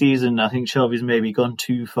occasions this season, I think Shelby's maybe gone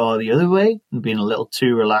too far the other way and been a little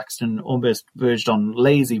too relaxed and almost verged on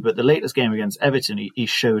lazy. But the latest game against Everton, he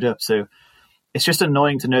showed up. So it's just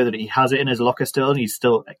annoying to know that he has it in his locker still and he's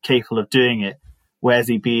still capable of doing it. Where's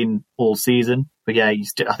he been all season? But yeah,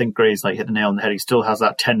 I think Gray's hit the nail on the head. He still has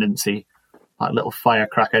that tendency, like little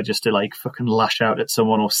firecracker, just to fucking lash out at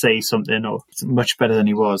someone or say something, or it's much better than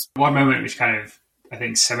he was. One moment which kind of, I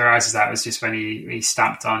think, summarises that was just when he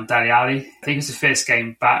stamped on Dele Alli. I think it was the first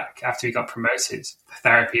game back after he got promoted. The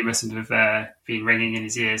therapy mustn't have been ringing in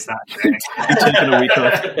his ears that day. Taking a week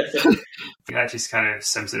off. That just kind of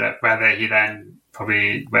sums it up. Whether he then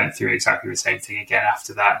probably went through exactly the same thing again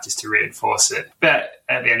after that just to reinforce it. But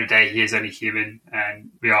at the end of the day, he is only human and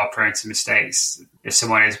we are prone to mistakes. If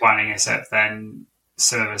someone is winding us up, then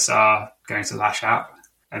some of us are going to lash out,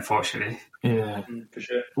 unfortunately. Yeah, for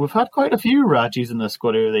sure. We've had quite a few Rajis in the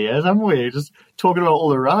squad over the years, haven't we? Just talking about all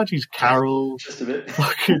the Rajis, Carroll, just a bit,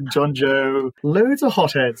 fucking John Joe, loads of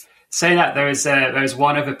hotheads. Saying that, there was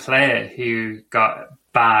one other player who got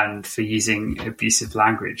banned for using abusive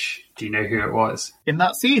language. Do you know who it was? In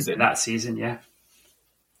that season? That season, yeah.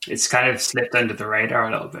 It's kind of slipped under the radar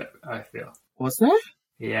a little bit, I feel. Was there?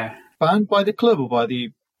 Yeah. Banned by the club or by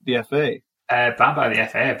the FA? Banned by the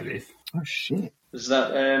FA, I believe. Oh, shit. Was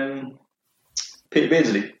that Peter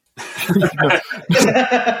Beardsley?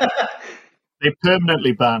 They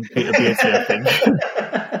permanently banned Peter Beardsley, I think.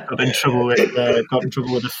 got in trouble with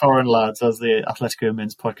the foreign lads, as the Atletico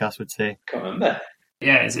Men's podcast would say. Can't remember.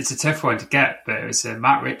 Yeah, it's a tough one to get, but it was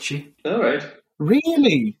Matt Ritchie. All right.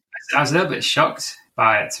 Really? I was a little bit shocked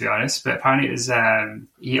by it, to be honest, but apparently it was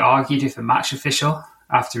he argued with a match official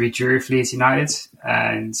after he drew with Leeds United,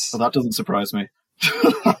 and well, that doesn't surprise me.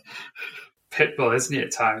 Pitbull, isn't he,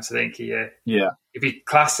 at times? I think yeah. It'd be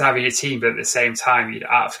class to have in your team, but at the same time, you'd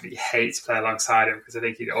absolutely hate to play alongside him because I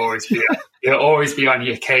think he'd always be on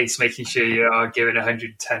your case, making sure you are giving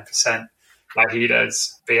 110% like he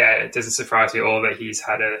does. But yeah, it doesn't surprise me at all that he's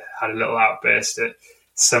had a little outburst at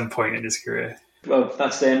some point in his career. Well,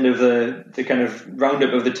 that's the end of the kind of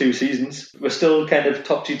roundup of the 2 seasons. We're still kind of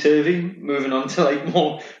topsy-turvy, moving on to like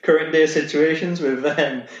more current day situations with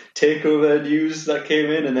takeover news that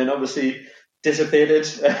came in and then obviously dissipated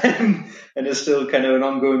and there's still kind of an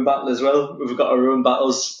ongoing battle as well. We've got our own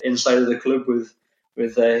battles inside of the club with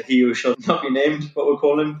he who shall not be named, what we'll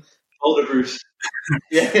call him, Alder Bruce.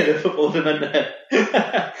 Yeah, the football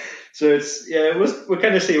dementor. So we'll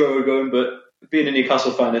kind of see where we're going, but being a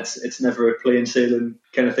Newcastle fan, it's never a plain sailing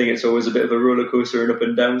kind of thing. It's always a bit of a roller coaster and up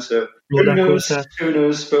and down. So who knows?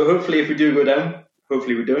 But hopefully if we do go down,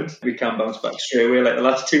 hopefully we don't. We can bounce back straight away like the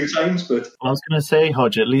last 2 times. But I was going to say,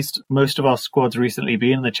 Hodge, at least most of our squad's recently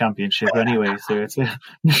been in the Championship anyway, so it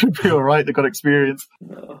should be all right. They've got experience.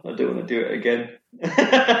 No, I don't want to do it again.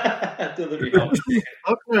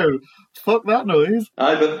 Fuck no. Fuck that noise.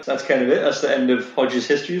 Aye, but that's kind of it. That's the end of Hodge's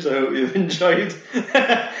histories. I hope you've enjoyed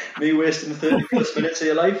me wasting 30 plus minutes of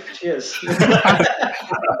your life. Cheers.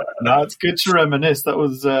 No, it's good to reminisce. That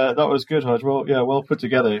was good, Hodge. Well, yeah, well put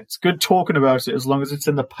together. It's good talking about it as long as it's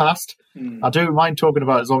in the past. I don't mind talking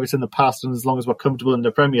about it as long as it's in the past and as long as we're comfortable in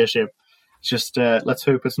the Premiership. It's just let's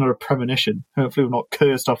hope it's not a premonition. Hopefully we've not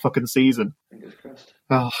cursed our fucking season. Fingers crossed.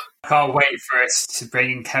 Oh. I can't wait for us to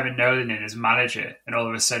bring in Kevin Nolan in as manager, and all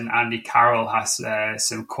of a sudden Andy Carroll has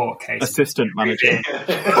some court case. Assistant manager.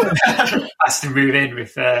 Has to move in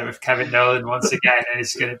with Kevin Nolan once again, and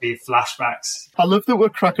it's going to be flashbacks. I love that we're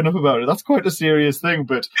cracking up about it. That's quite a serious thing,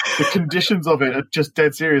 but the conditions of it are just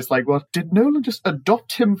dead serious. Like, what? Did Nolan just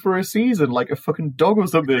adopt him for a season like a fucking dog or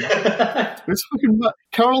something? It's fucking mad.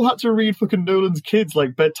 Carroll had to read fucking Nolan's kids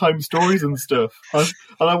like bedtime stories and stuff. And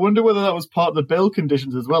I wonder whether that was part of the bail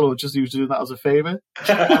conditions as well, or just he was doing that as a favour.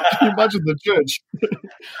 Can you imagine the judge?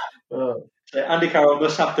 Andy Carroll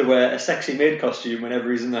must have to wear a sexy maid costume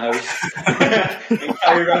whenever he's in the house. And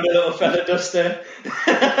carry around a little feather duster.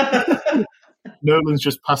 Nolan's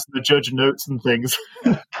just passing the judge notes and things.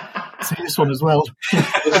 See this one as well.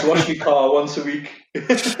 Just wash your car once a week.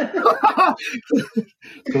 Got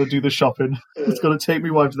to do the shopping. It's got to take me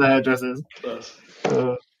wife to the hairdressers.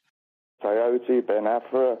 Coyote, Ben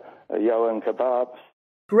Afra, Johan Kebabs.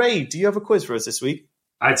 Great. Do you have a quiz for us this week?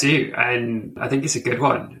 I do, and I think it's a good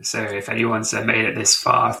one. So if anyone's made it this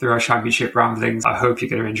far through our Championship ramblings, I hope you're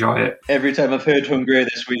going to enjoy it. Every time I've heard Hungry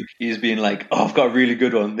this week, he's been like, oh, I've got a really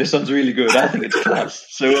good one. This one's really good. I think it's class.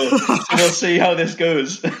 So we'll see how this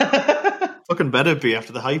goes. Fucking better be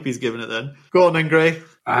after the hype he's given it then. Go on then, Gray.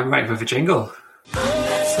 I'm ready for the jingle.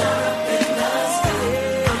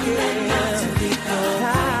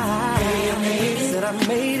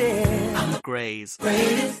 Gray's.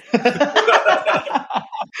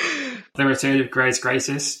 The return of Gray's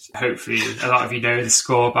Greatest. Hopefully a lot of you know the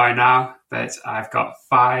score by now, but I've got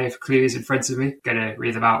 5 clues in front of me. Going to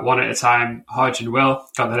read them out one at a time. Hodge and Will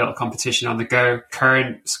got the little competition on the go.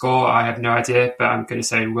 Current score, I have no idea, but I'm going to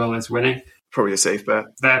say Will is winning. Probably a safe bet.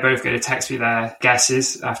 They're both going to text me their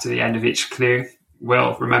guesses after the end of each clue.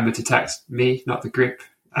 Will, remember to text me, not the group.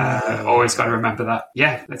 Always got to remember that.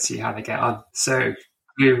 Yeah, let's see how they get on. So,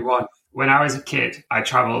 clue 1. When I was a kid, I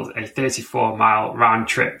travelled a 34-mile round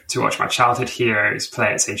trip to watch my childhood heroes play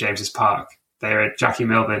at St James's Park. They are Jackie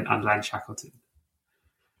Milburn and Len Shackleton.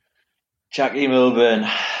 Jackie Milburn,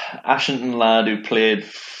 Ashington lad who played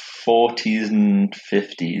 40s and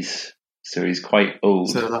 50s, so he's quite old.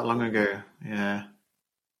 So that long ago, yeah.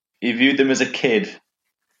 He viewed them as a kid,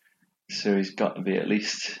 so he's got to be at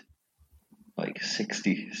least like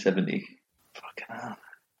 60, 70. Fucking hell.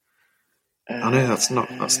 I know that's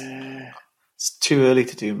it's too early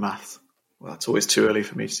to do math. Well, it's always too early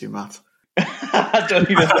for me to do math. I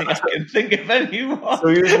don't even think I can think of anyone. So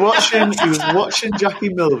he was watching Jackie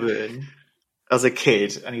Milburn as a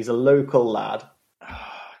kid, and he's a local lad.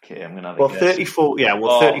 Okay, I'm gonna have a guess. 34. Yeah,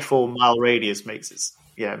 34 mile radius makes it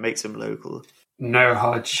Yeah, it makes him local. No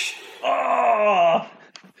Hodge. Oh,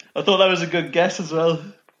 I thought that was a good guess as well.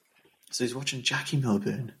 So he's watching Jackie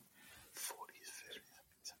Milburn.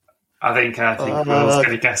 I think Will's going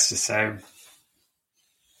to guess the same.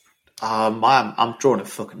 I'm drawing a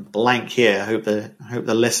fucking blank here. I hope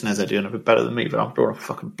the listeners are doing a bit better than me, but I'm drawing a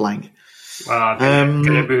fucking blank. Well, I'm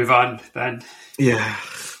going to move on then. Yeah.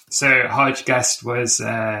 So Hodge guessed was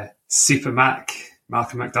Super Mac,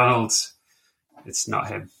 Malcolm McDonald's. It's not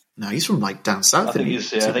him. No, he's from like down south. I think he's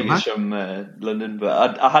from London,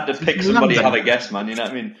 but I had to pick somebody to have a guess, man. You know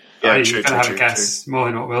what I mean? Yeah, you've got to have a guess more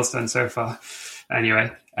than what Will's done so far.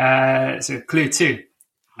 Anyway, so clue 2.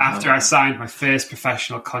 After I signed my first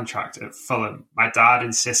professional contract at Fulham, my dad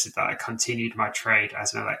insisted that I continued my trade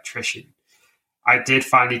as an electrician. I did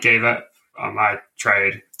finally give up on my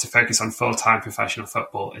trade to focus on full-time professional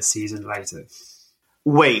football a season later.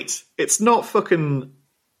 Wait, it's not fucking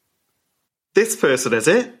this person, is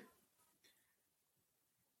it?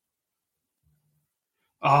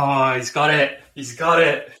 Oh, he's got it. He's got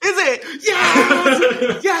it. Is it?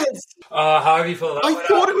 Yes! Yes! How have you pulled that I one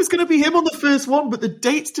thought out? it was going to be him on the first one, but the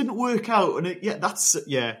dates didn't work out. And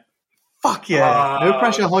Fuck yeah. No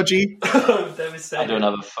pressure, Hodgie. I'm devastated. I don't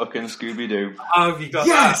have a fucking Scooby-Doo. How have you got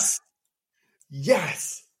Yes!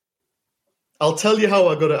 Yes! I'll tell you how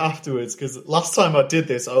I got it afterwards, because last time I did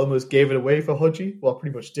this, I almost gave it away for Hodgie. Well, I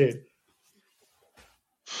pretty much did.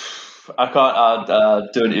 I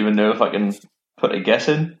don't even know if I can put a guess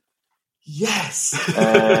in. Yes!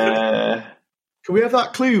 Uh, Can we have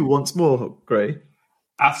that clue once more, Gray?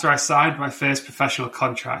 After I signed my first professional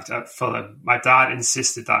contract at Fulham, my dad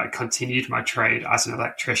insisted that I continued my trade as an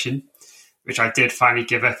electrician, which I did finally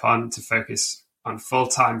give up on to focus on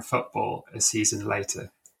full-time football a season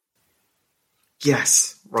later.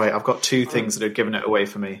 Yes. Right, I've got 2 things that have given it away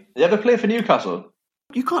for me. you ever play for Newcastle?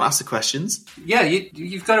 You can't ask the questions. Yeah,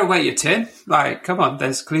 you've got to wait your turn. Like, come on,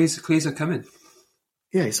 there's clues. Clues are coming.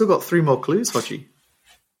 Yeah, you still got 3 more clues, Hodgie.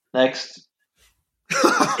 Next.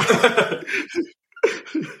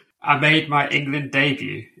 I made my England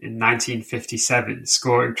debut in 1957,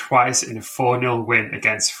 scoring twice in a 4-0 win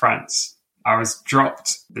against France. I was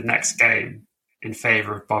dropped the next game in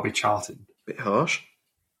favour of Bobby Charlton. Bit harsh.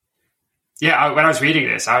 Yeah, when I was reading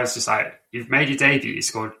this, I was just like, you've made your debut, you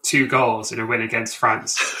scored 2 goals in a win against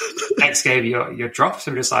France. Next game, you're dropped.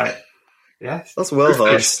 So I'm just like, yeah. That's well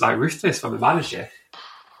harsh. Like ruthless from the manager.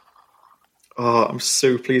 Oh, I'm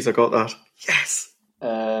so pleased I got that. Yes.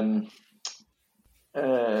 I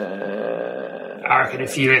reckon a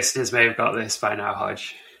few listeners may have got this by now,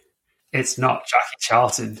 Hodge. It's not Jackie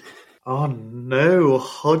Charlton. Oh no,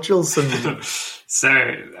 Hodgelson. So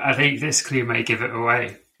I think this clue may give it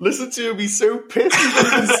away. Listen to him, he's so pissed he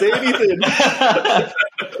doesn't even say anything.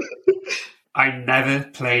 I never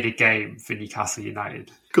played a game for Newcastle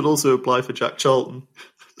United. Could also apply for Jack Charlton.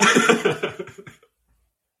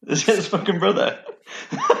 Is it his fucking brother?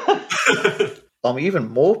 I'm even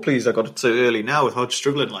more pleased I got it so early now with Hodge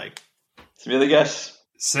struggling like. Give me the guess.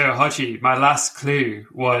 So, Hodgie, my last clue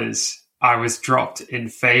was I was dropped in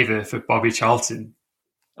favour for Bobby Charlton.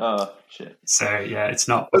 Oh, shit. So, yeah, it's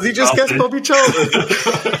not. Has he just guessed Bobby Charlton?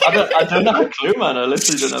 I don't have a clue, man. I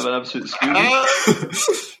literally don't have an absolute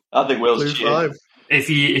Scooby. I think Will's Clue cheating. 5. If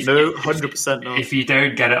you 100% not. If you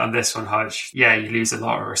don't get it on this one, Hodge, yeah, you lose a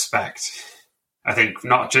lot of respect. I think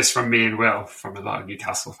not just from me and Will, from a lot of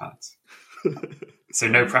Newcastle fans. So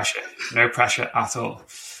no pressure at all.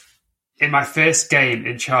 In my first game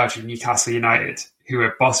in charge of Newcastle United, who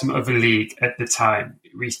were bottom of the league at the time,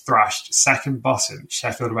 we thrashed second bottom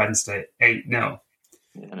Sheffield Wednesday 8-0.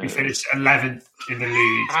 We finished 11th in the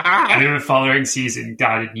league, and in the following season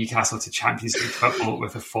guided Newcastle to Champions League football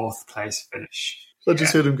with a 4th place finish. I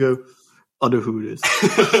just heard him go, I know who it is.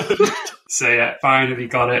 So yeah, finally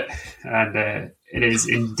got it, and it is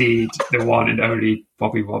indeed the one and only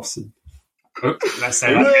Bobby Robson. Oh, let's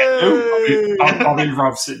say that again. Bobby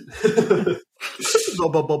Robson.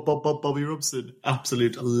 Bobby Robson,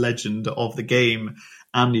 absolute legend of the game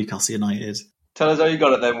and Newcastle United. Tell us how you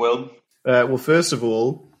got it then, Will. Well, first of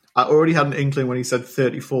all, I already had an inkling when he said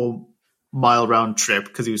 34-mile round trip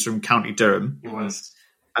because he was from County Durham. It was.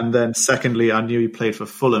 And then secondly, I knew he played for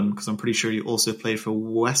Fulham because I'm pretty sure he also played for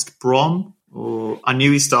West Brom. Or I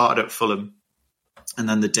knew he started at Fulham. And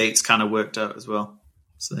then the dates kind of worked out as well.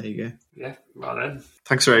 So there you go. Yeah, well then.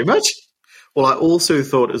 Thanks very much. Well, I also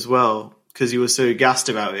thought as well, because you were so gassed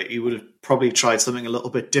about it, you would have probably tried something a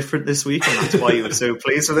little bit different this week, and that's why you were so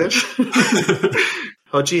pleased with it.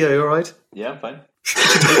 Hodgie, are you all right? Yeah, I'm fine.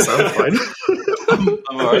 I'm fine.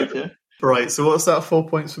 I'm all right, yeah. Right, so what's that? 4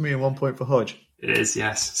 points for me and 1 point for Hodge? It is,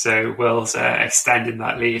 yes. So Will's extending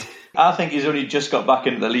that lead. I think he's only just got back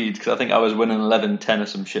into the lead because I think I was winning 11-10 or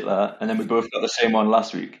some shit like that. And then we both got the same one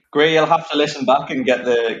last week. Gray, you'll have to listen back and get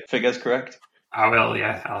the figures correct. I will,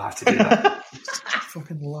 yeah. I'll have to do that.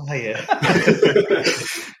 Fucking liar.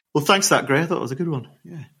 Well, thanks for that, Gray. I thought it was a good one.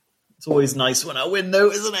 Yeah. It's always nice when I win, though,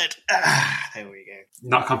 isn't it? There we go.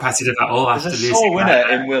 Not competitive at all after losing. There's a sore winner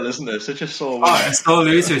in Will, isn't there? Such a sore winner. Oh, a sore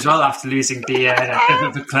loser as well after losing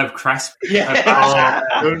the club crest. Yeah.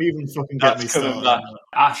 Don't even fucking get me started.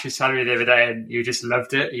 Ash was telling me the other day, and you just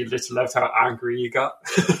loved it. You just loved how angry you got.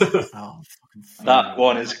 That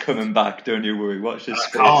one is coming back. Don't you worry. Watch this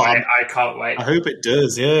space. I can't wait. I hope it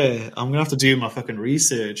does. Yeah, I'm gonna have to do my fucking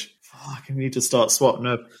research. Fuck, I need to start swatting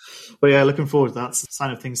up. But yeah, looking forward to that. It's a sign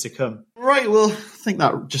of things to come. Right, well, I think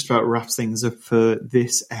that just about wraps things up for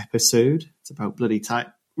this episode. It's about bloody tight.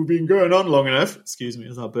 We've been going on long enough. Excuse me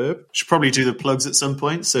as I burp. Should probably do the plugs at some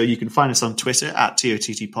point. So you can find us on Twitter at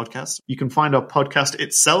TOTT Podcast. You can find our podcast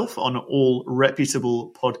itself on all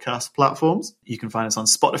reputable podcast platforms. You can find us on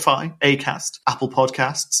Spotify, Acast, Apple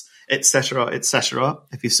Podcasts, etc., etc.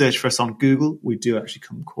 If you search for us on Google, we do actually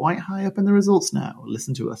come quite high up in the results now.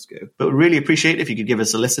 Listen to us go. But we'd really appreciate it if you could give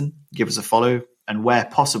us a listen, give us a follow, and where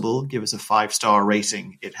possible, give us a 5-star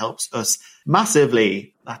rating. It helps us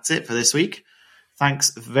massively. That's it for this week.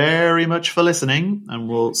 Thanks very much for listening, and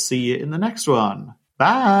we'll see you in the next one.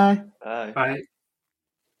 Bye. Bye. Bye.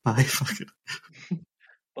 Bye. Fucking.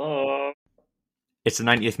 Bye. It's the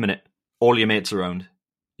 90th minute. All your mates around.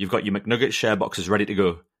 You've got your McNugget share boxes ready to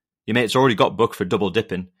go. Your mate's already got booked for double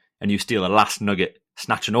dipping, and you steal a last nugget,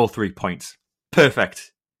 snatching all 3 points.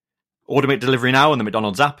 Perfect. Order McDelivery now on the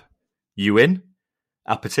McDonald's app. You in?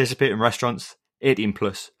 At participating restaurants, 18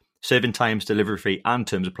 plus, serving times, delivery fee, and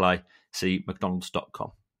terms apply. See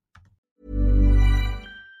mcdonalds.com.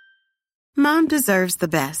 Mom deserves the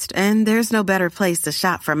best, and there's no better place to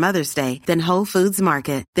shop for Mother's Day than Whole Foods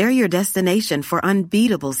Market. They're your destination for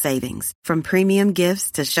unbeatable savings, from premium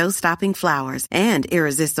gifts to show-stopping flowers and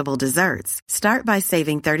irresistible desserts. Start by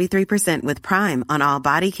saving 33% with Prime on all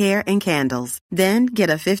body care and candles. Then get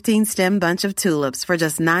a 15-stem bunch of tulips for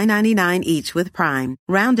just $9.99 each with Prime.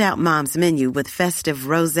 Round out Mom's menu with festive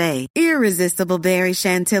rosé, irresistible berry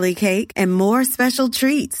chantilly cake, and more special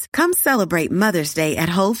treats. Come celebrate Mother's Day at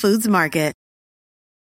Whole Foods Market.